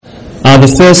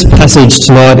The first passage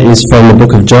tonight is from the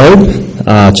book of Job,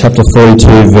 chapter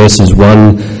 42, verses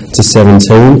 1 to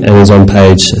 17, and is on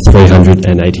page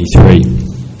 383.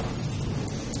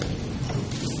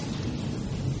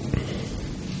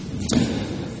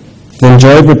 Then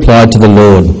Job replied to the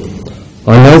Lord,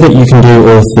 "I know that you can do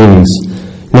all things.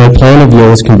 No plan of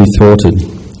yours can be thwarted.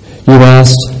 You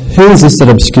asked, who is this that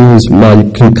obscures my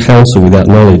counsel without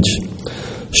knowledge?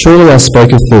 Surely I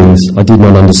spoke of things I did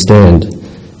not understand,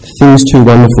 things too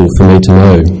wonderful for me to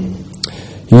know.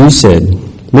 You said,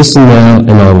 listen now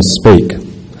and I will speak.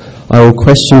 I will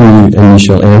question you and you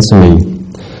shall answer me.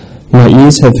 My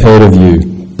ears have heard of you,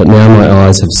 but now my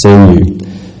eyes have seen you.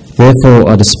 Therefore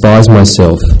I despise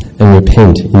myself and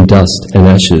repent in dust and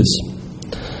ashes."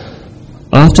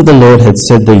 After the Lord had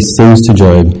said these things to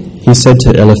Job, he said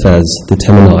to Eliphaz the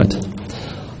Temanite,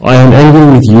 "I am angry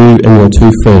with you and your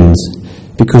two friends,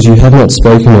 because you have not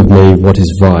spoken of me what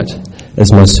is right,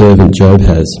 as my servant Job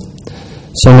has.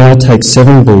 So now take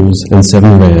 7 bulls and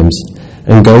 7 rams,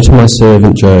 and go to my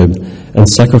servant Job, and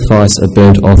sacrifice a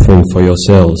burnt offering for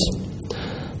yourselves.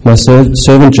 My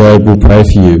servant Job will pray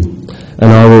for you,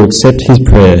 and I will accept his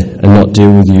prayer and not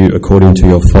deal with you according to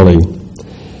your folly.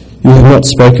 You have not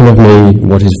spoken of me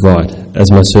what is right, as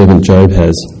my servant Job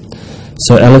has."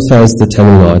 So Eliphaz the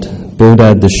Temanite,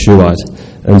 Bildad the Shuhite,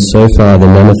 and Zophar the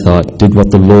Naamathite did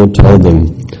what the Lord told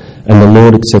them, and the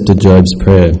Lord accepted Job's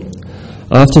prayer.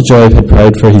 After Job had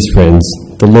prayed for his friends,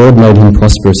 the Lord made him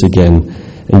prosperous again,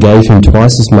 and gave him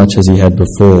twice as much as he had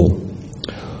before.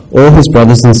 All his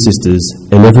brothers and sisters,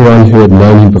 and everyone who had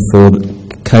known him before,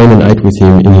 came and ate with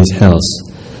him in his house.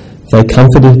 They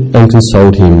comforted and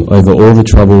consoled him over all the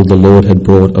trouble the Lord had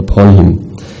brought upon him,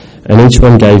 and each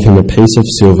one gave him a piece of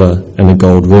silver and a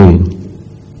gold ring.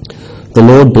 The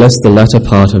Lord blessed the latter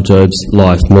part of Job's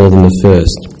life more than the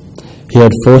first. He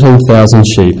had 14,000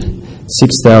 sheep,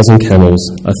 6,000 camels,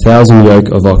 1,000 yoke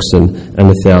of oxen, and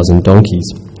 1,000 donkeys.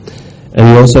 And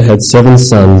he also had 7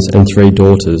 sons and 3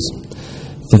 daughters.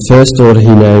 The first daughter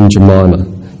he named Jemimah,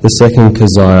 the second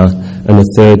Keziah, and the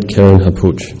third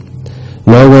Keren-Happuch.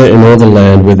 Nowhere in all the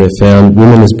land were there found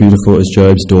women as beautiful as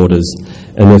Job's daughters,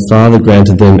 and their father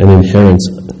granted them an inheritance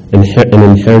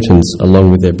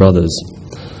along with their brothers.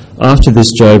 After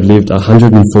this Job lived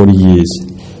 140 years.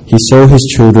 He saw his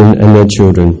children and their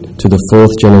children to the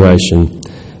 4th generation,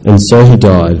 and so he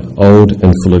died, old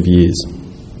and full of years.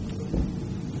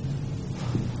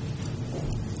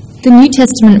 The New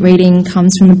Testament reading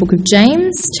comes from the book of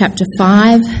James, chapter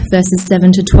 5, verses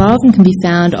 7 to 12, and can be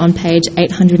found on page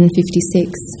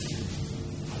 856.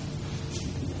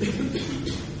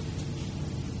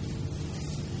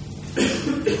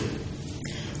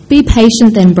 Be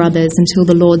patient then, brothers, until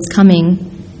the Lord's coming.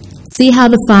 See how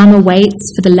the farmer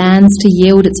waits for the lands to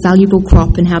yield its valuable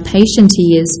crop, and how patient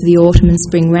he is for the autumn and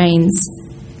spring rains.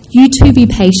 You too be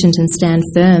patient and stand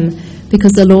firm,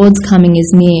 because the Lord's coming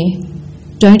is near.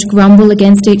 Don't grumble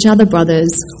against each other,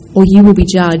 brothers, or you will be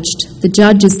judged. The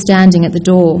judge is standing at the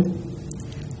door.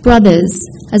 Brothers,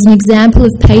 as an example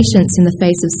of patience in the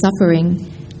face of suffering,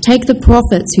 take the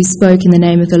prophets who spoke in the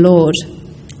name of the Lord.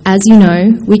 As you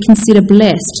know, we consider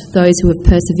blessed those who have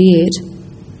persevered.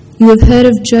 You have heard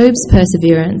of Job's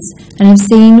perseverance and have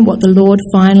seen what the Lord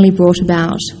finally brought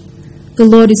about. The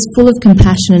Lord is full of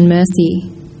compassion and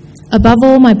mercy. Above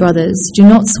all, my brothers, do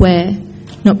not swear,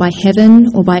 not by heaven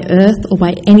or by earth or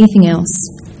by anything else.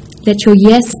 Let your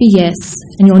yes be yes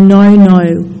and your no, no,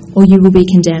 or you will be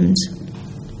condemned.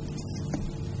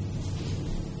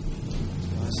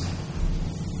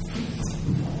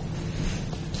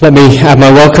 Let me add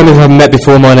my welcome. If I haven't met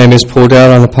before, my name is Paul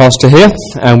Dale. I'm the pastor here,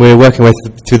 and we're working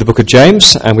through the book of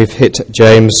James, and we've hit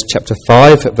James chapter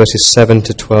 5, verses 7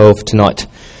 to 12 tonight.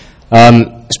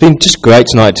 It's been just great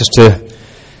tonight just to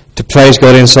praise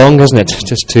God in song, hasn't it?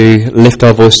 Just to lift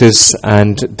our voices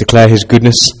and declare his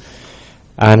goodness,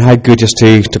 and how good just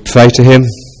to pray to him,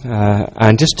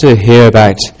 and just to hear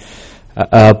about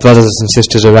our brothers and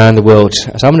sisters around the world.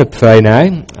 So I'm going to pray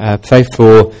now, pray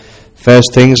for various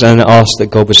things, and ask that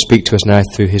God would speak to us now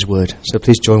through his word. So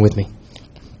please join with me.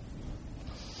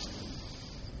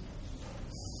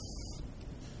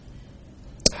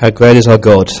 How great is our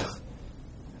God.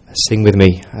 Sing with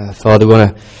me. Father, we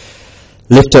want to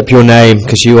lift up your name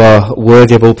because you are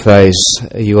worthy of all praise.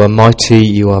 You are mighty,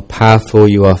 you are powerful,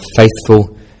 you are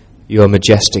faithful, you are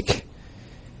majestic.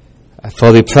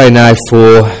 Father, we pray now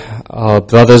for our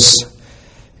brothers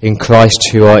in Christ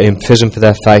who are in prison for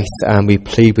their faith, and we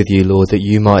plead with you, Lord, that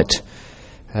you might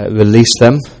release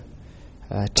them,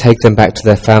 take them back to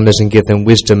their families and give them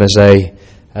wisdom as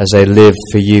they live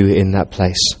for you in that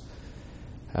place.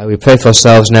 We pray for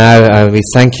ourselves now, and we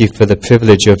thank you for the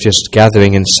privilege of just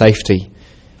gathering in safety.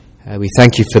 We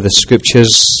thank you for the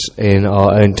scriptures in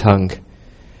our own tongue.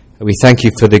 We thank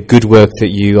you for the good work that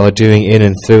you are doing in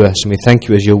and through us, and we thank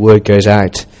you as your word goes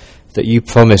out, that you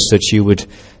promise that you would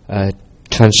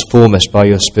transform us by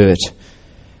your Spirit.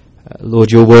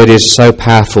 Lord, your word is so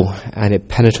powerful, and it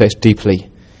penetrates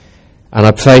deeply. And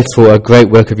I pray for a great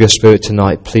work of your Spirit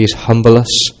tonight. Please humble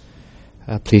us.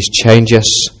 Please change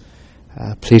us.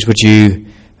 Please would you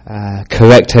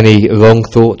correct any wrong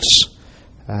thoughts,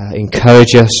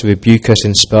 encourage us, rebuke us,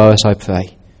 inspire us, I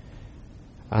pray.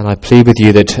 And I plead with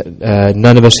you that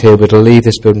none of us here would leave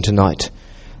this building tonight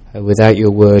without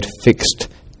your word fixed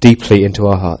deeply into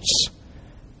our hearts.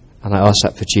 And I ask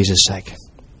that for Jesus' sake.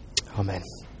 Amen.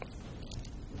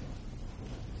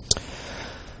 I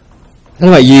don't know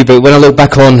about you, but when I look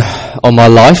back on my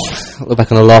life, I look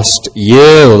back on the last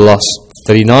year or the last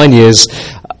 39 years,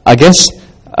 I guess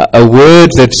a word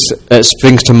that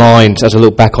springs to mind as I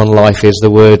look back on life is the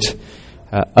word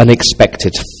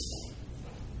unexpected.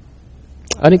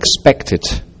 Unexpected.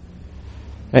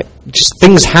 Just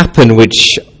things happen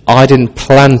which I didn't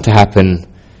plan to happen.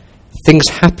 Things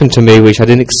happen to me which I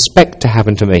didn't expect to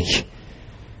happen to me.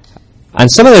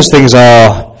 And some of those things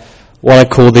are what I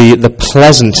call the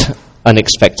pleasant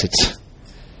unexpected.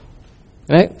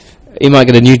 Right? You might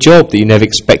get a new job that you never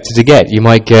expected to get. You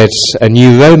might get a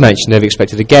new romance you never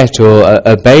expected to get, or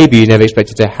a baby you never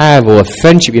expected to have, or a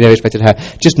friendship you never expected to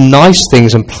have. Just nice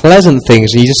things and pleasant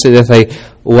things, and you just sit there and say,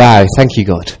 wow, thank you,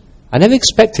 God. I never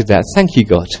expected that. Thank you,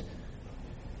 God.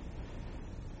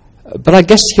 But I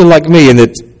guess you're like me in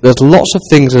that there's lots of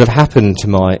things that have happened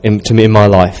to me in my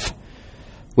life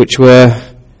which were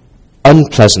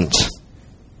unpleasant,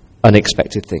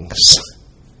 unexpected things.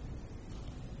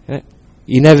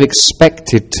 You never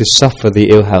expected to suffer the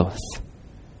ill health.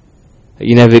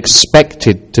 You never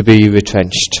expected to be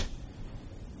retrenched.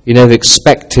 You never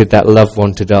expected that loved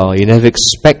one to die. You never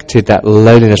expected that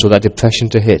loneliness or that depression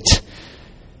to hit.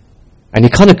 And you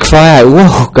kind of cry out,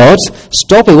 whoa, God,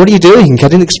 stop it, what are you doing? I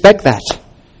didn't expect that.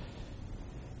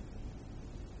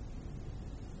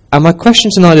 And my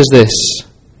question tonight is this: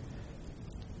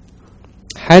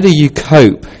 how do you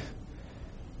cope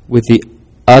with the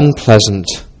unpleasant,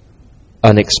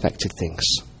 unexpected things?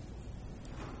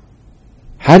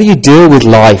 How do you deal with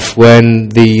life when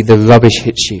the rubbish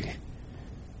hits you?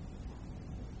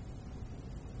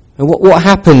 And what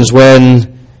happens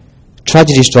when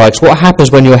tragedy strikes? What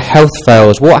happens when your health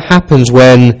fails? What happens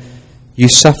when you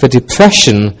suffer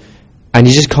depression and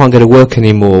you just can't go to work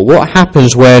anymore? What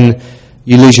happens when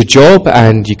you lose your job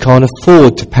and you can't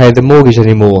afford to pay the mortgage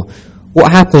anymore?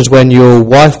 What happens when your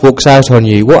wife walks out on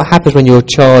you? What happens when your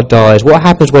child dies? What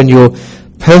happens when you're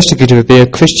persecuted for being a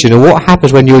Christian? Or what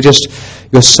happens when you're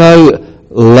so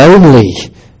lonely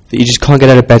that you just can't get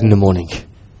out of bed in the morning?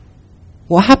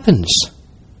 What happens?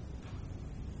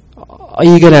 Are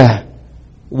you going to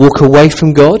walk away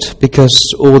from God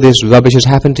because all this rubbish has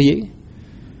happened to you?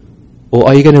 Or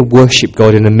are you going to worship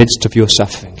God in the midst of your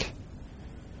suffering?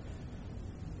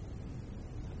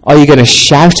 Are you going to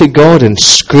shout at God and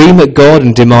scream at God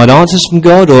and demand answers from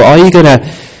God? Or are you going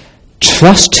to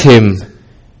trust Him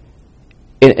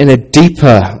in a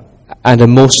deeper and a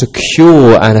more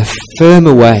secure and a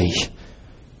firmer way?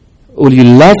 Will you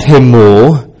love Him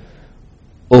more,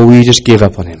 or will you just give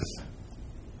up on Him?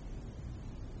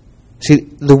 See,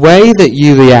 the way that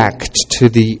you react to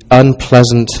the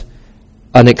unpleasant,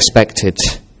 unexpected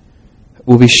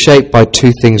will be shaped by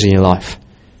two things in your life.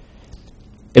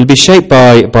 It'll be shaped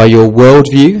by your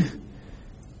worldview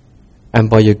and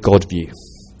by your God view.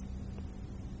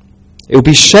 It will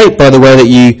be shaped by the way that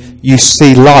you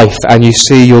see life, and you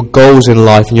see your goals in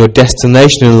life and your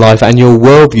destination in life and your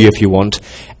worldview, if you want.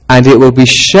 And it will be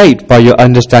shaped by your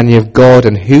understanding of God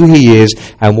and who He is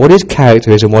and what His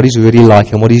character is and what He's really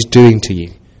like and what He's doing to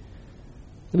you.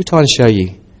 Let me try and show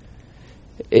you.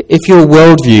 If your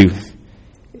worldview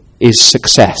is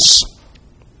success,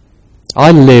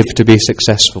 I live to be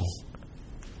successful.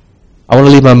 I want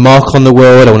to leave my mark on the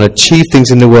world. I want to achieve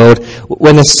things in the world.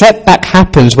 When a setback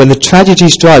happens, when the tragedy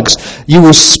strikes, you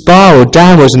will spiral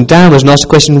downwards and downwards and ask the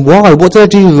question, why? What did I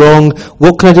do wrong?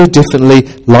 What can I do differently?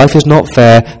 Life is not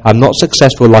fair. I'm not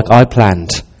successful like I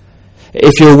planned.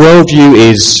 If your worldview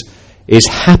is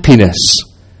happiness,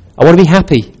 I want to be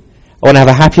happy. I want to have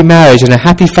a happy marriage and a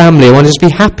happy family. I want to just be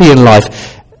happy in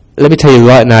life. Let me tell you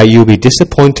right now, you'll be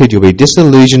disappointed, you'll be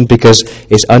disillusioned, because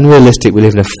it's unrealistic. We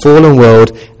live in a fallen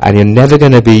world and you're never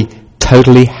going to be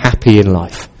totally happy in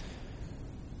life.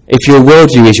 If your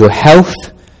worldview is your health,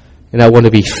 and I want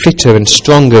to be fitter and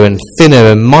stronger and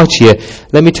thinner and mightier,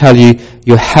 let me tell you,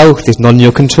 your health is not in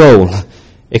your control.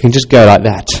 It can just go like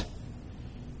that.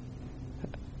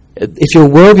 If your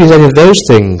worldview is any of those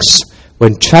things,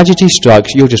 when tragedy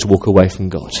strikes, you'll just walk away from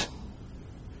God.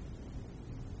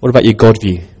 What about your God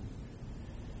view?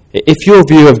 If your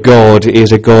view of God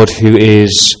is a God who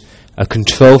is a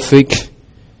control freak,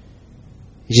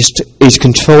 he's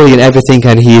controlling everything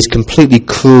and he is completely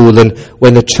cruel, and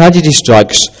when the tragedy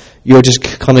strikes, you'll just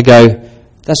kind of go,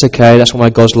 that's okay, that's what my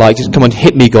God's like, just come on,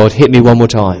 hit me God, hit me one more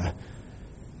time.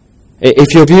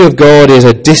 If your view of God is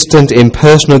a distant,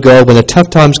 impersonal God, when the tough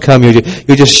times come, you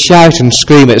just shout and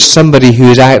scream at somebody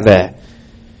who is out there.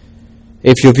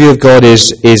 If your view of God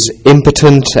is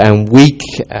impotent and weak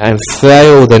and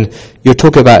frail, then you'll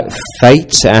talk about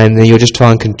fate, and then you'll just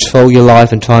try and control your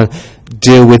life and try and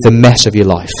deal with the mess of your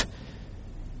life.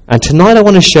 And tonight I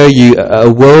want to show you a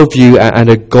worldview and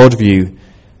a God view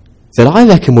that I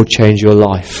reckon will change your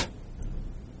life.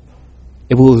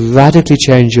 It will radically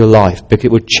change your life, because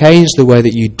it will change the way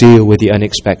that you deal with the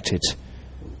unexpected.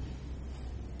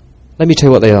 Let me tell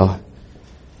you what they are.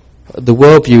 The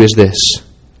worldview is this: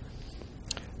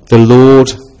 the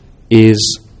Lord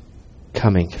is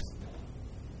coming.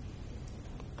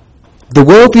 The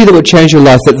worldview that will change your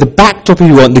life, that the backdrop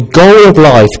you want, the goal of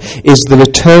life, is the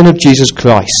return of Jesus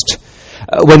Christ.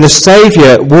 When the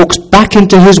Saviour walks back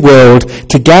into his world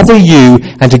to gather you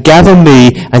and to gather me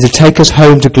and to take us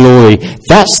home to glory.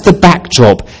 That's the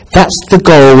backdrop. That's the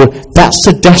goal. That's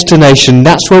the destination.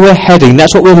 That's where we're heading.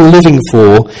 That's what we're living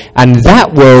for. And that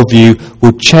worldview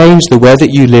will change the way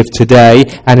that you live today,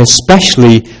 and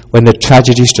especially when the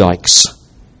tragedy strikes.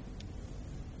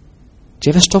 Do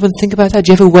you ever stop and think about that?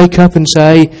 Do you ever wake up and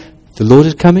say, the Lord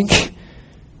is coming? Do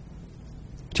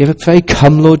you ever pray,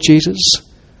 come Lord Jesus?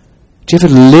 Do you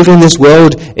ever live in this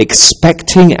world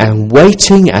expecting and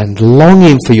waiting and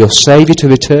longing for your Saviour to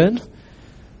return?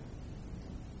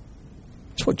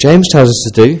 That's what James tells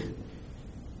us to do.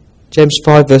 James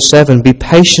 5 verse 7, be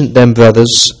patient then,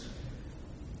 brothers,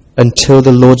 until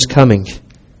the Lord's coming.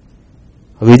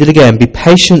 I'll read it again. Be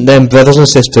patient then, brothers and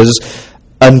sisters,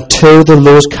 until the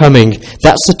Lord's coming.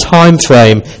 That's the time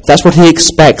frame. That's what he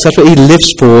expects. That's what he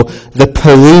lives for. The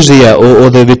parousia, or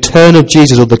the return of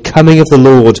Jesus, or the coming of the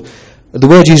Lord. The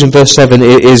word used in verse 7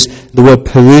 is the word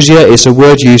parousia. It's a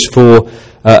word used for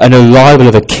an arrival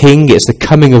of a king. It's the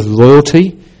coming of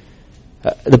royalty.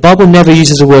 The Bible never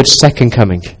uses the word second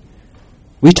coming.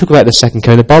 We talk about the second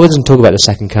coming. The Bible doesn't talk about the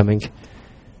second coming.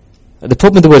 The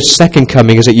problem with the word second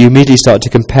coming is that you immediately start to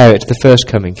compare it to the first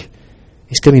coming.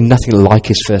 It's going to be nothing like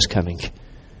his first coming.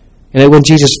 You know, when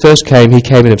Jesus first came, he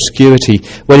came in obscurity.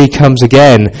 When he comes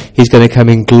again, he's going to come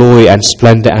in glory and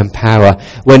splendour and power.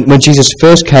 When Jesus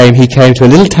first came, he came to a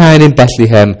little town in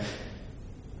Bethlehem.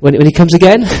 When he comes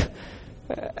again,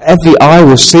 every eye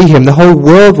will see him. The whole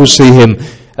world will see him.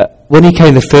 When he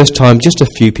came the first time, just a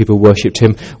few people worshipped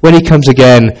him. When he comes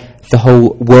again, the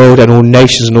whole world and all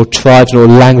nations and all tribes and all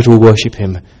language will worship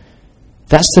him.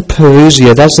 That's the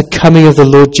parousia. That's the coming of the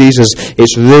Lord Jesus.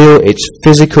 It's real, it's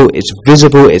physical, it's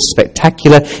visible, it's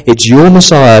spectacular. It's your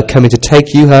Messiah coming to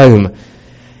take you home.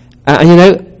 And you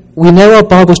know, we know our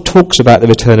Bible talks about the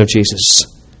return of Jesus.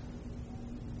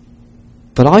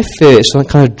 But I fear it's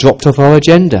kind of dropped off our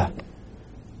agenda.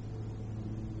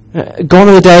 Gone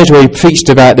are the days where he preached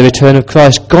about the return of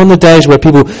Christ. Gone are the days where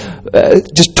people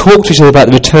just talk to each other about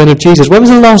the return of Jesus. When was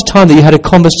the last time that you had a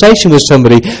conversation with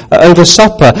somebody over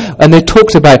supper and they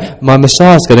talked about, my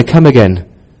Messiah's going to come again?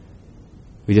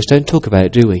 We just don't talk about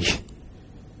it, do we?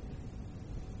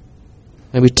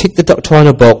 And we tick the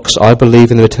doctrinal box, I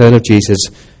believe in the return of Jesus.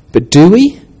 But do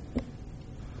we?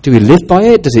 Do we live by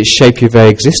it? Does it shape your very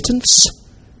existence?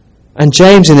 And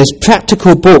James, in this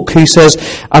practical book, who says,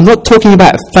 I'm not talking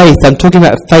about faith, I'm talking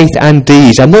about faith and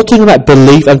deeds. I'm not talking about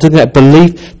belief, I'm talking about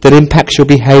belief that impacts your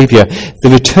behaviour. The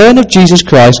return of Jesus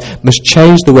Christ must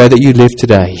change the way that you live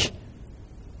today.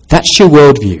 That's your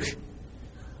worldview.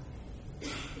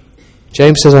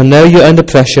 James says, I know you're under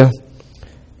pressure.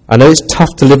 I know it's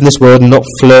tough to live in this world and not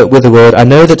flirt with the world. I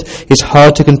know that it's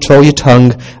hard to control your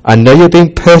tongue. I know you're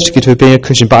being persecuted for being a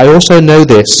Christian. But I also know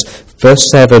this.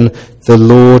 Verse 7, the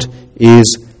Lord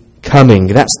is coming.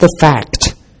 That's the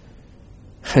fact.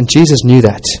 And Jesus knew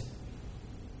that.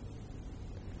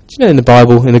 Do you know in the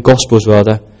Bible, in the Gospels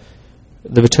rather,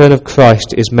 the return of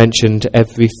Christ is mentioned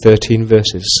every 13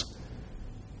 verses.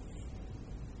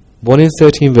 1 in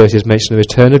 13 verses mention the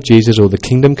return of Jesus or the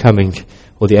kingdom coming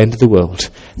or the end of the world.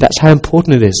 That's how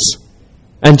important it is.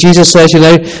 And Jesus says,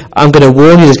 I'm going to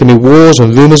warn you, there's going to be wars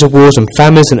and rumours of wars and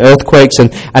famines and earthquakes,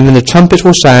 and then the trumpets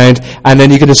will sound, and then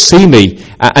you're going to see me,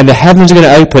 and the heavens are going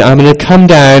to open, I'm going to come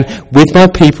down with my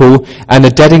people, and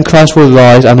the dead in Christ will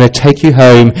rise, I'm going to take you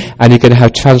home, and you're going to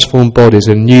have transformed bodies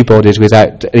and new bodies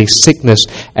without any sickness,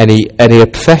 any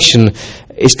oppression.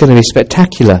 It's going to be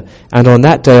spectacular. And on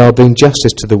that day I'll bring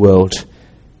justice to the world.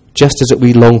 Justice that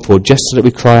we long for, justice that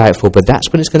we cry out for, but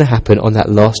that's when it's going to happen on that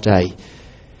last day.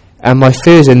 And my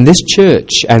fear is in this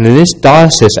church and in this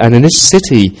diocese and in this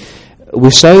city, we're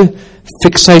so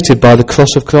fixated by the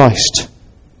cross of Christ.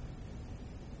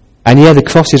 And yeah, the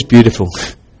cross is beautiful.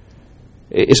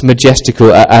 It's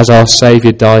majestical as our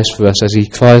Saviour dies for us, as he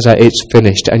cries out, it's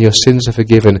finished, and your sins are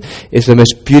forgiven. It's the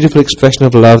most beautiful expression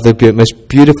of love, the most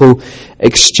beautiful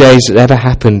exchange that ever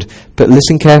happened. But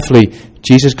listen carefully,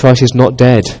 Jesus Christ is not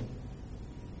dead.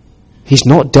 He's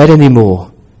not dead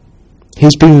anymore.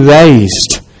 He's been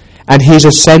raised. And he's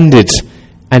ascended,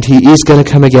 and he is going to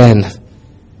come again.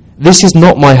 This is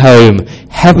not my home.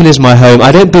 Heaven is my home.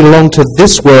 I don't belong to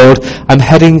this world. I'm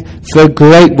heading for a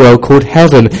great world called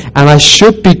heaven. And I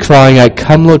should be crying out,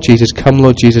 come Lord Jesus, come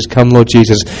Lord Jesus, come Lord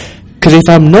Jesus. Because if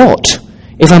I'm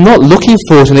not looking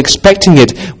for it and expecting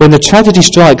it, when the tragedy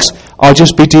strikes, I'll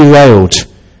just be derailed.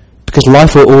 Because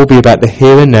life will all be about the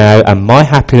here and now, and my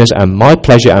happiness, and my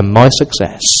pleasure, and my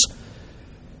success.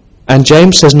 And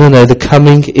James says, no, the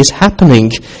coming is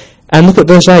happening. And look at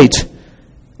verse 8.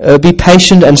 Be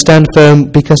patient and stand firm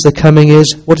because the coming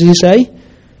is... What did he say?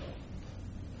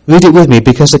 Read it with me.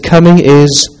 Because the coming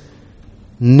is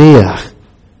near.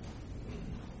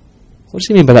 What does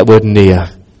he mean by that word near?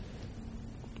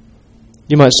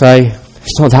 You might say,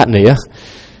 it's not that near.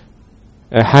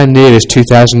 How near is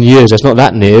 2,000 years? It's not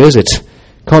that near, is it?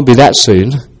 Can't be that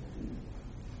soon.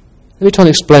 Let me try and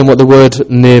explain what the word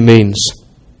near means.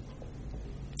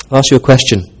 I'll ask you a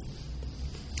question.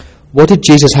 What did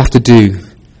Jesus have to do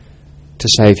to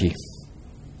save you?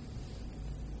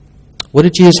 What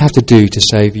did Jesus have to do to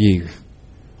save you?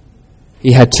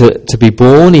 He had to be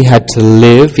born, he had to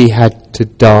live, he had to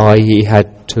die, he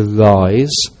had to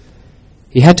rise.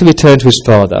 He had to return to his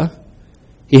Father.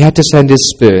 He had to send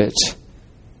his Spirit.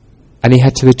 And he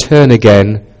had to return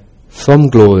again from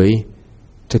glory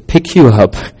to pick you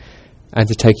up and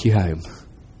to take you home.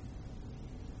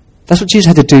 That's what Jesus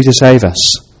had to do to save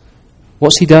us.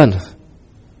 What's he done?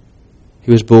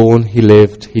 He was born, he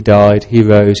lived, he died, he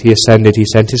rose, he ascended, he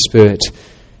sent his Spirit.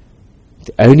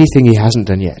 The only thing he hasn't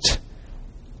done yet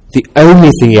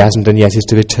is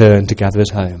to return to gather us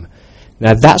home.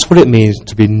 Now that's what it means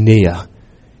to be near.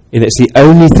 And it's the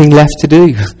only thing left to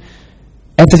do.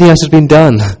 Everything else has been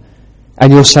done.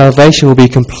 And your salvation will be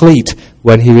complete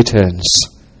when he returns.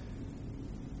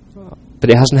 But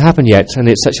it hasn't happened yet, and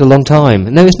it's such a long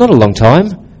time. No, it's not a long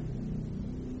time.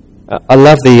 I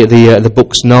love the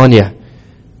books Narnia.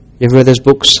 You ever read those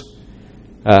books?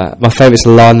 My favourite is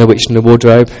The Lion, the Witch and the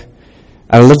Wardrobe. And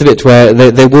I love the bit where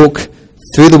they walk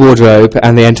through the wardrobe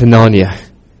and they enter Narnia.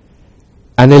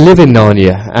 And they live in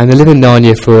Narnia. And they live in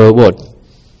Narnia for,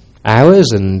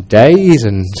 hours and days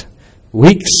and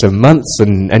weeks and months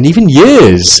and even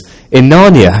years in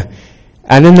Narnia.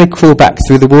 And then they crawl back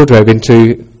through the wardrobe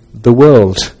into the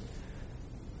world.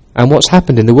 And what's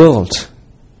happened in the world?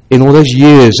 In all those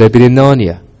years they've been in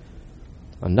Narnia.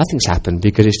 Well, nothing's happened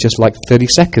because it's just like 30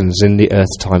 seconds in the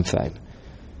earth time frame.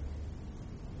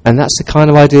 And that's the kind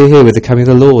of idea here with the coming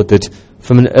of the Lord, that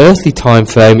from an earthly time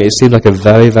frame it seemed like a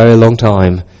very, very long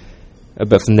time.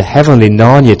 But from the heavenly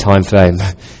Narnia time frame,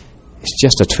 it's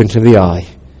just a twinkle of the eye.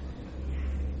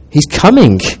 He's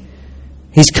coming.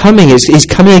 He's coming. He's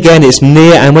coming again. It's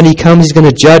near. And when he comes, he's going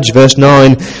to judge. Verse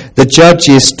 9. The judge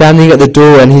is standing at the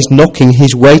door and he's knocking.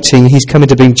 He's waiting. He's coming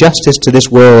to bring justice to this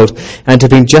world and to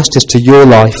bring justice to your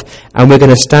life. And we're going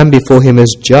to stand before him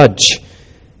as judge.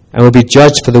 And we'll be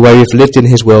judged for the way we've lived in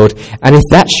his world. And if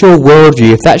that's your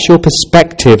worldview, if that's your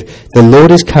perspective, the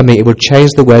Lord is coming. It will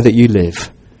change the way that you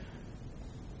live.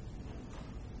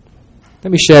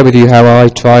 Let me share with you how I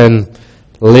try and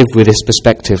live with this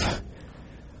perspective.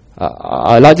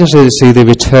 I like to see the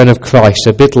return of Christ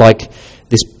a bit like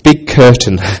this big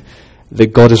curtain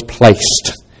that God has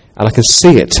placed. And I can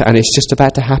see it, and it's just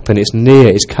about to happen. It's near,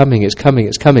 it's coming, it's coming,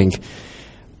 it's coming.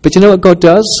 But you know what God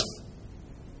does?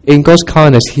 In God's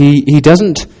kindness, He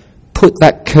doesn't put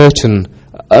that curtain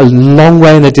a long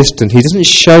way in the distance. He doesn't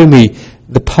show me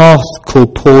the path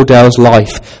called Paul Dale's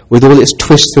life, with all its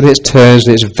twists and its turns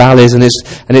and its valleys and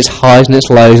its highs and its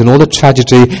lows and all the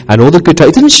tragedy and all the good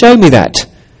times. He doesn't show me that.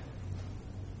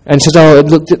 and says, oh,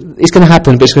 look, it's going to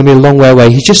happen, but it's going to be a long way away.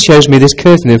 He just shows me this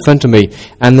curtain in front of me,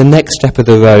 and the next step of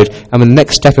the road, and the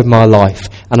next step of my life.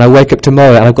 And I wake up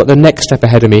tomorrow, and I've got the next step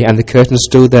ahead of me, and the curtain's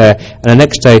still there. And the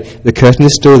next day, the curtain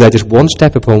is still there, just one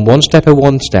step upon one step of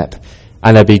one step.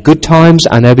 And there'll be good times,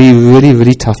 and there'll be really,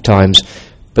 really tough times.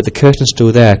 But the curtain's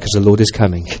still there, because the Lord is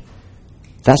coming.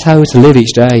 That's how we're to live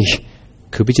each day.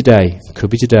 Could be today, could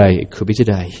be today, it could be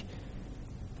today.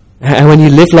 And when you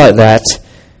live like that,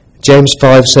 James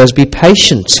 5 says, be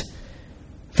patient.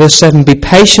 Verse 7, be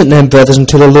patient then, brothers,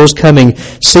 until the Lord's coming.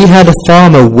 See how the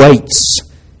farmer waits.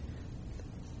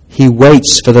 He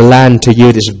waits for the land to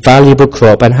yield its valuable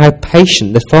crop, and how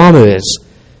patient the farmer is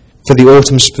for the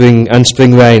autumn, spring, and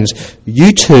spring rains.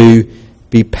 You too,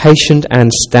 be patient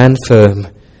and stand firm.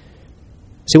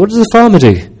 See, what does the farmer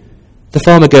do? The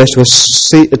farmer goes to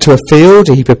a field,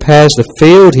 he prepares the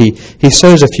field, he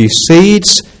sows a few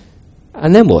seeds,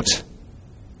 and then what?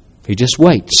 He just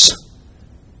waits.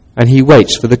 And he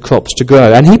waits for the crops to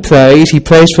grow. And he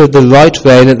prays for the right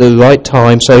rain at the right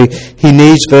time. So he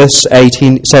needs, verse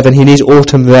 7, he needs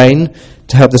autumn rain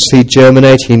to help the seed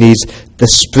germinate. He needs the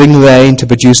spring rain to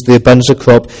produce the abundance of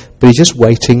crop. But he's just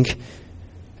waiting.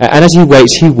 And as he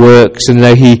waits, he works, and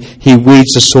he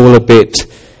weeds the soil a bit.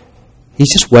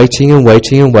 He's just waiting and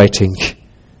waiting and waiting.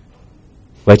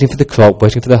 Waiting for the crop,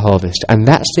 waiting for the harvest. And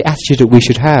that's the attitude that we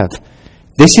should have.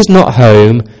 This is not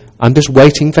home. I'm just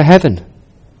waiting for heaven. And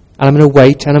I'm going to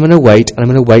wait, and I'm going to wait, and I'm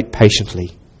going to wait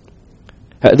patiently.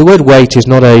 The word wait is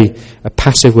not a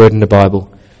passive word in the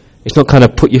Bible. It's not kind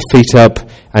of put your feet up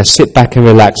and sit back and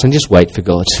relax and just wait for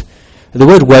God. The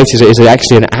word wait is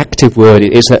actually an active word.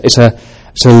 It's a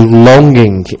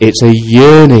longing, it's a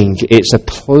yearning, it's a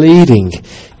pleading,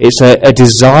 it's a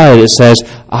desire that says,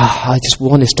 I just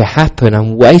want this to happen,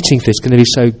 I'm waiting for it, it's going to be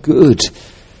so good.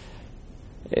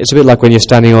 It's a bit like when you're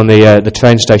standing on the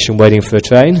train station waiting for a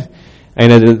train,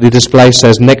 and the display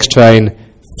says, next train,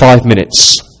 5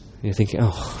 minutes. And you're thinking,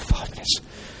 5 minutes,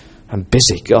 I'm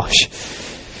busy, gosh.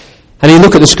 And you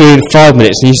look at the screen, 5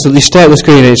 minutes, and you stare at the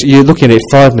screen, and you're looking at it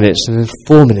 5 minutes, and then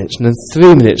 4 minutes, and then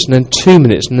 3 minutes, and then 2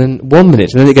 minutes, and then 1 minute,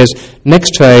 and then it goes,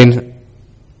 next train,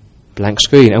 blank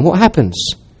screen. And what happens?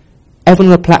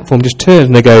 Everyone on the platform just turns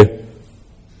and they go,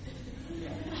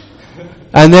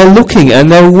 and they're looking,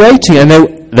 and they're waiting, and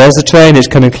there's the train, it's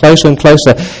coming closer and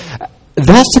closer.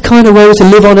 That's the kind of way to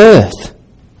live on earth.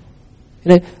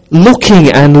 Looking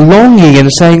and longing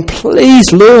and saying,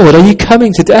 please, Lord, are you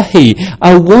coming today?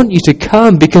 I want you to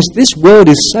come, because this world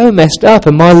is so messed up,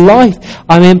 and my life,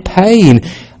 I'm in pain.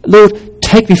 Lord,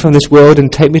 take me from this world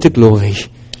and take me to glory.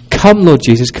 Come, Lord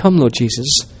Jesus, come, Lord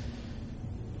Jesus.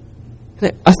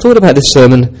 I thought about this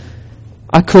sermon.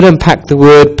 I could unpack the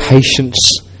word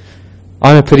patience.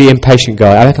 I'm a pretty impatient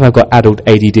guy. I reckon I've got adult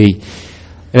ADD.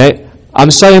 I'm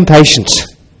so impatient.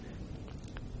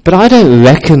 But I don't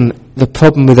reckon the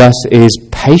problem with us is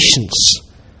patience.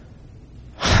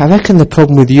 I reckon the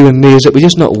problem with you and me is that we're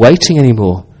just not waiting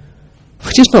anymore.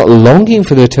 We're just not longing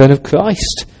for the return of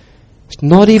Christ. It's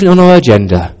not even on our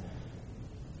agenda.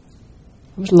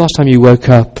 When was the last time you woke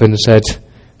up and said,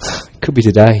 it could be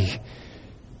today.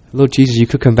 Lord Jesus, you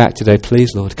could come back today.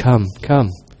 Please, Lord, come.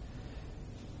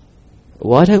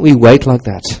 Why don't we wait like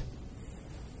that?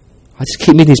 I just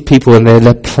keep meeting these people, and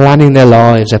they're planning their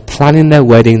lives, they're planning their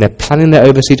wedding, they're planning their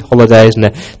overseas holidays, and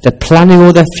they're planning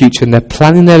all their future, and they're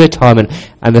planning their retirement,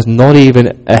 and there's not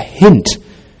even a hint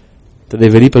that they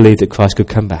really believe that Christ could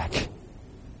come back.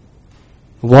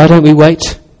 Why don't we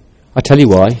wait? I tell you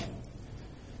why.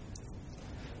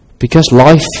 Because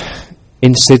life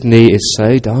in Sydney is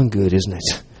so darn good, isn't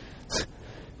it?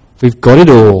 We've got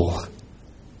it all.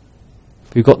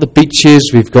 We've got the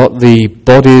beaches, we've got the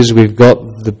bodies, we've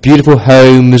got the beautiful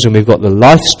homes, and we've got the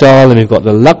lifestyle, and we've got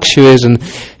the luxuries, and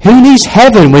who needs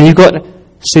heaven when you've got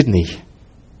Sydney?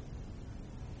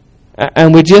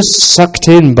 And we're just sucked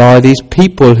in by these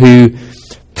people who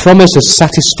promise us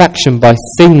satisfaction by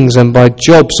things and by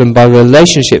jobs and by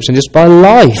relationships and just by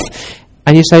life.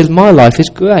 And you say, my life is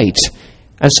great.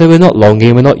 And so we're not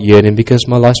longing, we're not yearning, because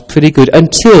my life's pretty good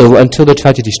until the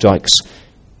tragedy strikes.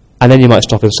 And then you might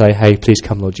stop and say, hey, please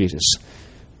come, Lord Jesus.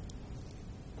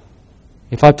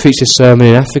 If I preached this sermon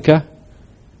in Africa,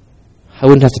 I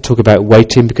wouldn't have to talk about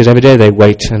waiting, because every day they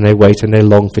wait and they wait and they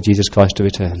long for Jesus Christ to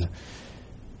return.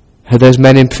 And those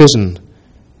men in prison,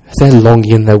 they're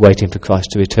longing and they're waiting for Christ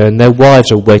to return. Their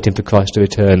wives are waiting for Christ to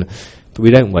return. But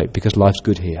we don't wait, because life's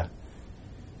good here.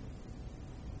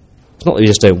 It's not that we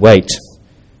just don't wait.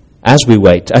 As we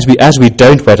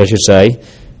don't wait, I should say,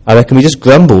 I reckon we just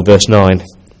grumble, verse 9.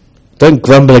 Don't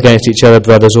grumble against each other,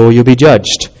 brothers, or you'll be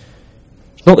judged.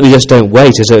 It's not that we just don't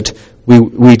wait, it's that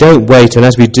we don't wait, and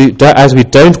as we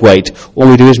don't wait, all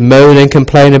we do is moan and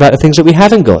complain about the things that we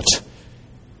haven't got.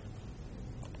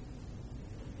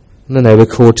 No, we're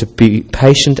called to be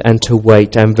patient and to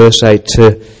wait. And verse 8,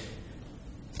 to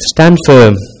stand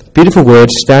firm. Beautiful word,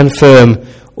 stand firm,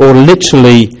 or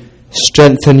literally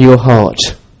strengthen your heart.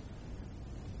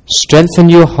 Strengthen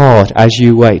your heart as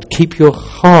you wait. Keep your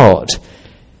heart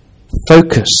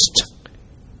focused.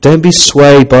 Don't be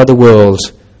swayed by the world.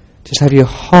 Just have your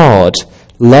heart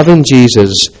loving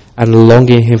Jesus and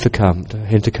longing him to come.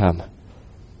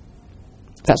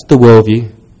 That's the worldview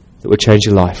that will change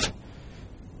your life.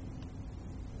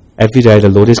 Every day the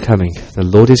Lord is coming. The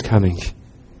Lord is coming.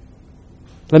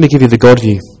 Let me give you the God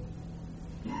view.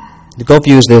 The God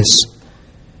view is this.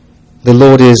 The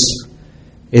Lord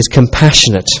is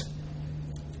compassionate.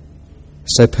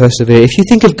 So persevere. If you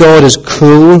think of God as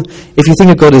cruel, if you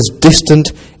think of God as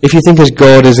distant, if you think of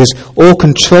God as this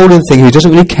all-controlling thing who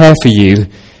doesn't really care for you,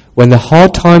 when the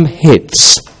hard time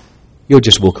hits, you'll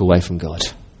just walk away from God.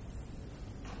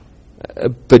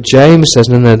 But James says,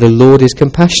 no, the Lord is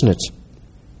compassionate.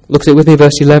 Look at it with me,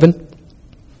 verse 11.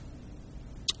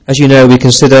 As you know, we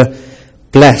consider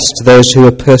blessed those who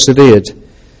have persevered.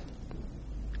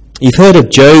 You've heard of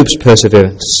Job's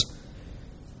perseverance,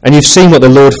 and you've seen what the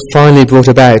Lord finally brought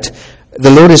about.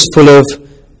 The Lord is full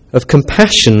of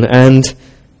compassion and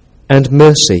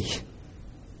mercy.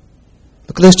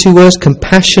 Look at those two words,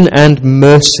 compassion and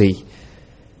mercy.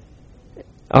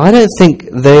 I don't think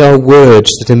they are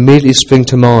words that immediately spring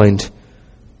to mind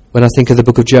when I think of the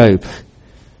book of Job.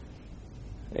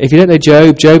 If you don't know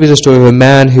Job, Job is a story of a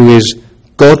man who is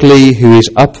godly, who is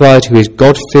upright, who is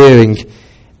God-fearing,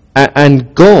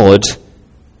 and God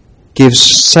gives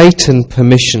Satan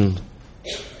permission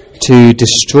to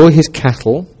destroy his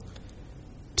cattle,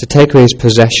 to take away his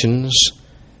possessions,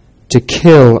 to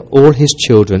kill all his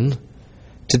children,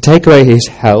 to take away his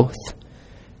health,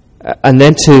 and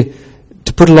then to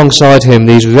put alongside him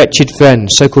these wretched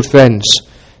friends, so-called friends,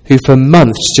 who for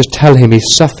months just tell him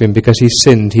he's suffering because he's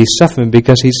sinned. He's suffering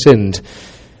because he's sinned.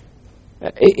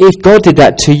 If God did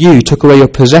that to you, took away your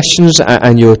possessions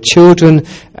and your children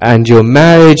and your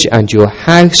marriage and your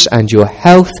house and your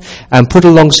health, and put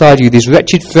alongside you these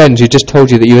wretched friends who just told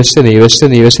you that you're a sinner, you're a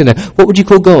sinner, you're a sinner, what would you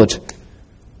call God?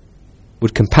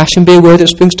 Would compassion be a word that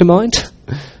springs to mind?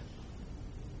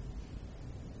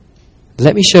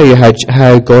 Let me show you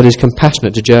how God is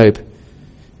compassionate to Job.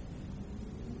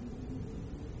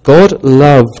 God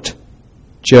loved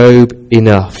Job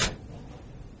enough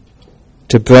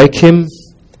to break him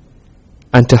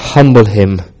and to humble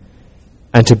him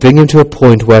and to bring him to a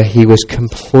point where he was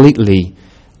completely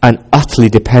and utterly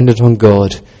dependent on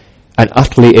God and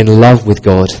utterly in love with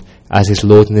God as his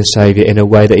Lord and his Saviour in a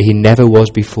way that he never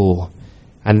was before.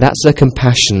 And that's the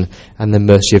compassion and the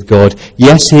mercy of God.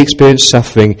 Yes, he experienced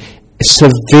suffering,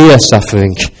 severe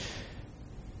suffering,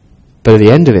 but at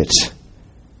the end of it,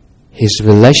 his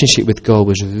relationship with God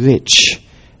was rich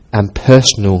and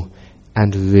personal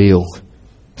and real.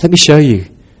 Let me show you.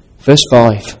 Verse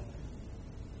 5.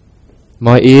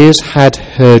 My ears had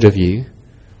heard of you,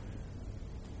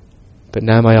 but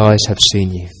now my eyes have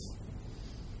seen you.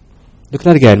 Look at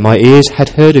that again. My ears had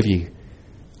heard of you.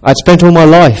 I'd spent all my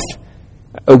life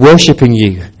worshipping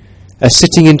you,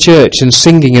 sitting in church and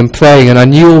singing and praying, and I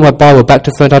knew all my Bible back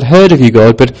to front. I'd heard of you,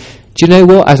 God, but do you know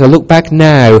what? As I look back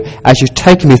now, as you've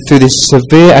taken me through this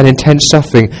severe and intense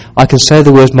suffering, I can say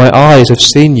the words, my eyes have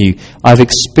seen you, I've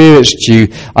experienced you,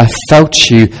 I've felt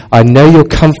you, I know your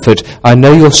comfort, I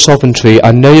know your sovereignty,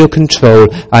 I know your control,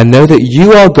 I know that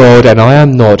you are God and I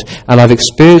am not, and I've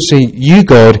experienced you,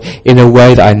 God, in a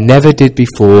way that I never did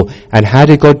before. And how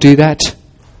did God do that?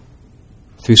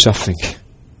 Through suffering.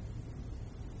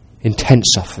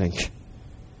 Intense suffering.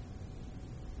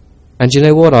 And do you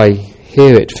know what? I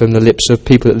hear it from the lips of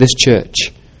people at this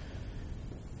church.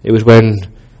 It was when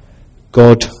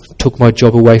God took my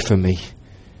job away from me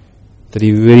that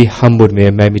he really humbled me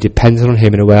and made me dependent on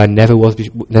him in a way I never was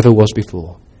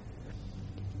before.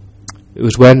 It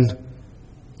was when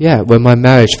my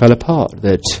marriage fell apart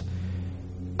that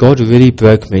God really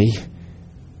broke me.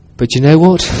 But you know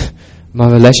what? My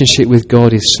relationship with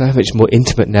God is so much more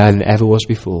intimate now than it ever was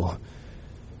before.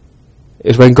 It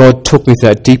was when God took me through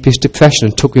that deepest depression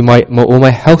and took me all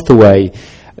my health away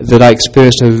that I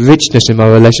experienced a richness in my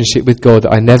relationship with God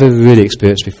that I never really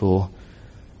experienced before.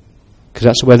 Because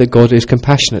that's the way that God is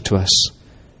compassionate to us.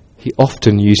 He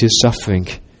often uses suffering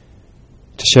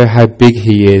to show how big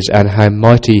he is and how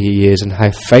mighty he is and how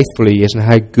faithful he is and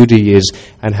how good he is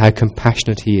and how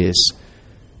compassionate he is.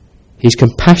 He's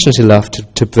compassionate enough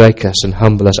to break us and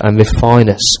humble us and refine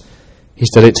us.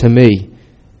 He's done it to me.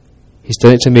 He's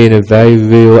done it to me in a very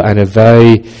real and a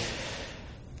very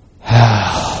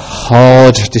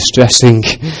hard, distressing,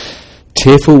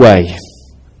 tearful way.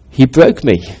 He broke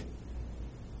me.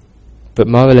 But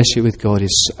my relationship with God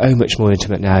is so much more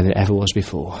intimate now than it ever was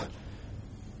before.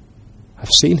 I've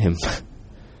seen him.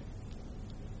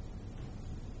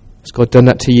 Has God done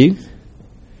that to you?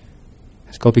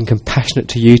 Has God been compassionate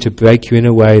to you to break you in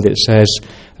a way that says,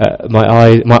 my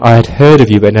eye had heard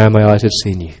of you, but now my eyes had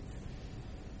seen you?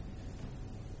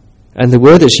 And the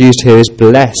word that's used here is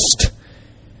blessed.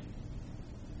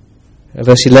 In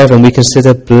verse 11, we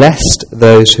consider blessed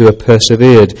those who are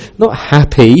persevered. Not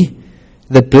happy.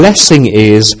 The blessing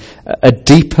is a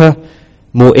deeper,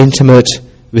 more intimate,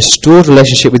 restored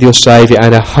relationship with your Saviour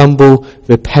and a humble,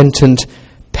 repentant,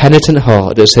 penitent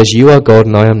heart that says, you are God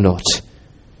and I am not.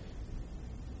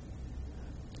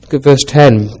 Look at verse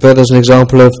 10. Further, as an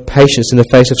example of patience in the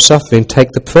face of suffering,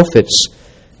 take the prophets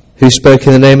who spoke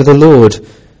in the name of the Lord.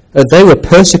 They were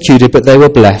persecuted, but they were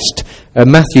blessed.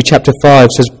 Matthew chapter 5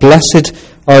 says, Blessed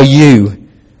are you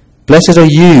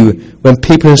when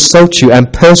people insult you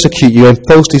and persecute you and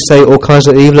falsely say all kinds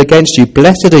of evil against you.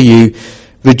 Blessed are you,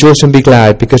 rejoice and be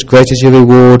glad, because great is your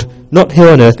reward, not here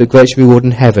on earth, but great is your reward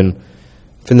in heaven.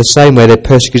 For in the same way they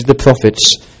persecuted the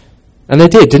prophets. And they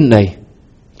did, didn't they?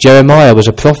 Jeremiah was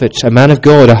a prophet, a man of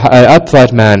God, an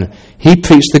upright man. He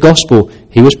preached the gospel.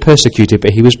 He was persecuted,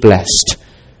 but he was blessed.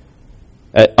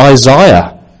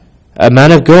 Isaiah, a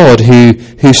man of God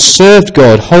who served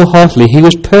God wholeheartedly, he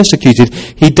was persecuted.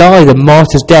 He died a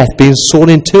martyr's death, being sawn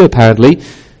in two apparently,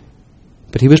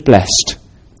 but he was blessed.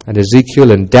 And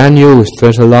Ezekiel and Daniel was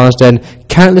thrown to the lion's den.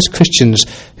 Countless Christians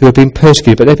who have been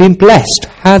persecuted, but they've been blessed.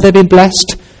 How have they been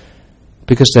blessed?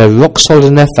 Because they're rock solid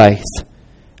in their faith,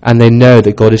 and they know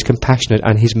that God is compassionate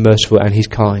and he's merciful and he's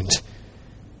kind.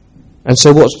 And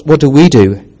so what do we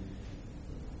do?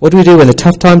 What do we do when the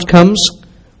tough times comes?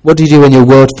 What do you do when your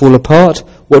world falls apart?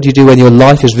 What do you do when your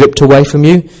life is ripped away from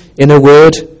you? In a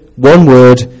word, one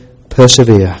word,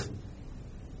 persevere.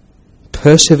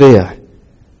 Persevere.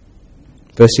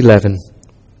 Verse 11.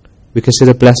 We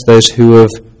consider blessed those who have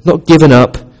not given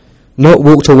up, not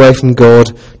walked away from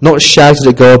God, not shouted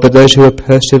at God, but those who have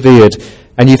persevered.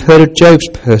 And you've heard of Job's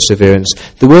perseverance.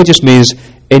 The word just means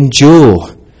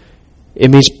endure.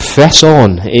 It means press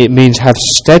on. It means have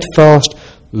steadfast,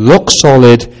 rock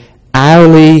solid,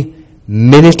 hourly,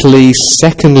 minutely,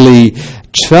 secondly,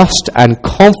 trust and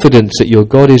confidence that your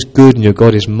God is good and your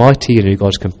God is mighty and your God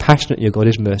is compassionate and your God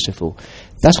is merciful.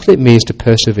 That's what it means to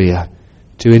persevere,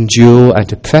 to endure and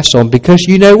to press on, because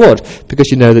you know what?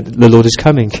 Because you know that the Lord is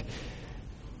coming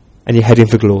and you're heading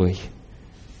for glory.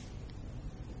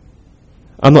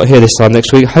 I'm not here this time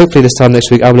next week. Hopefully this time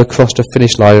next week I will have crossed a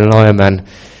finish line in an Ironman.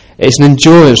 It's an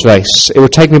endurance race. It will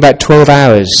take me about 12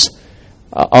 hours.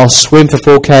 I'll swim for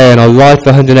 4k and I'll ride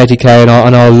for 180k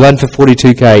and I'll run for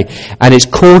 42k. And it's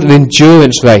called an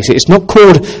endurance race. It's not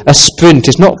called a sprint.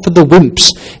 It's not for the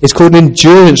wimps. It's called an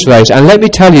endurance race. And let me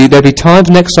tell you, there'll be times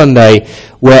next Sunday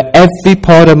where every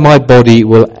part of my body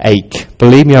will ache.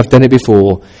 Believe me, I've done it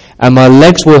before. And my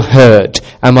legs will hurt,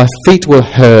 and my feet will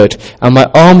hurt, and my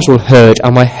arms will hurt,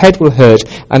 and my head will hurt.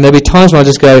 And there'll be times when I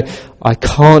just go, I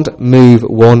can't move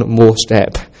one more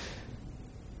step.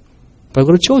 But I've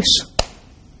got a choice.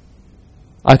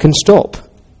 I can stop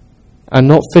and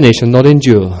not finish and not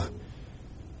endure,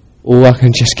 or I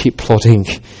can just keep plodding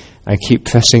and keep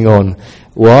pressing on.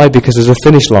 Why? Because there's a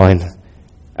finish line,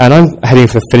 and I'm heading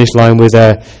for the finish line with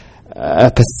a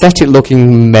pathetic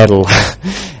looking medal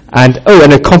and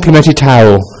a complimentary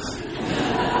towel.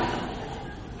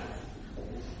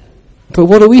 But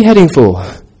what are we heading for?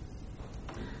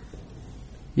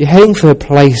 You're heading for a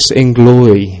place in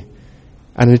glory,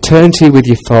 an eternity with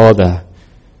your Father,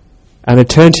 an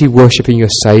eternity worshipping your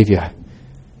Saviour.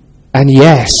 And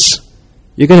yes,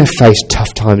 you're going to face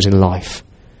tough times in life.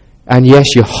 And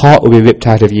yes, your heart will be ripped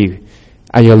out of you,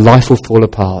 and your life will fall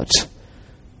apart.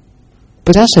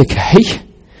 But that's okay,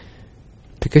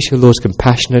 because your Lord's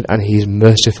compassionate and He's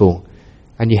merciful,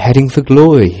 and you're heading for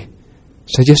glory.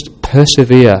 So just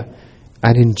persevere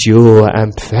and endure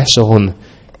and press on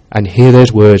and hear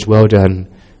those words, well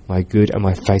done, my good and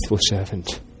my faithful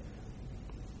servant.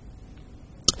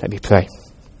 Let me pray.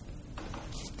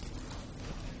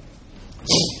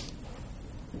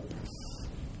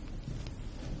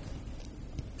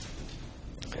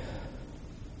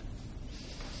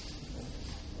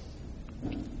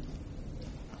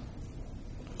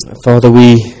 Father,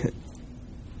 we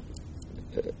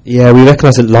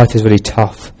recognise that life is really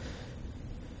tough.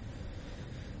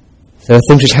 There are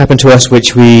things which happen to us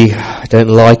which we don't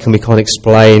like and we can't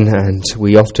explain, and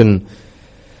we often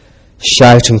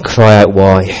shout and cry out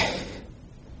why.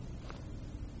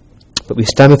 But we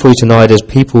stand before you tonight as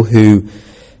people who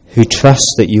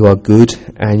trust that you are good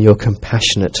and you're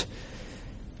compassionate.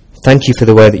 Thank you for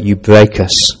the way that you break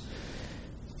us,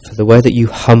 for the way that you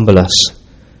humble us,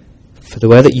 for the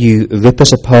way that you rip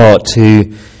us apart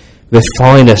to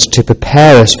refine us, to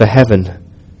prepare us for heaven.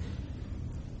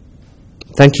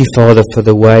 Thank you, Father, for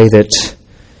the way that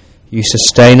you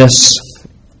sustain us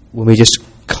when we just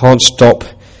can't stop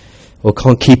or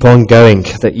can't keep on going,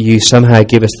 that you somehow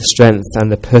give us the strength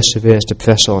and the perseverance to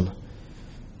press on.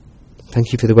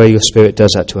 Thank you for the way your Spirit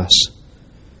does that to us.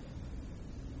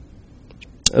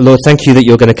 Lord, thank you that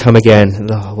you're going to come again.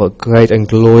 Oh, what great and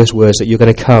glorious words that you're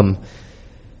going to come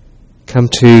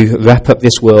to wrap up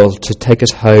this world, to take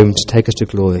us home, to take us to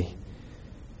glory.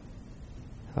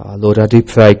 Lord, I do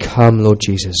pray, come, Lord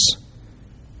Jesus.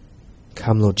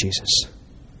 Come, Lord Jesus.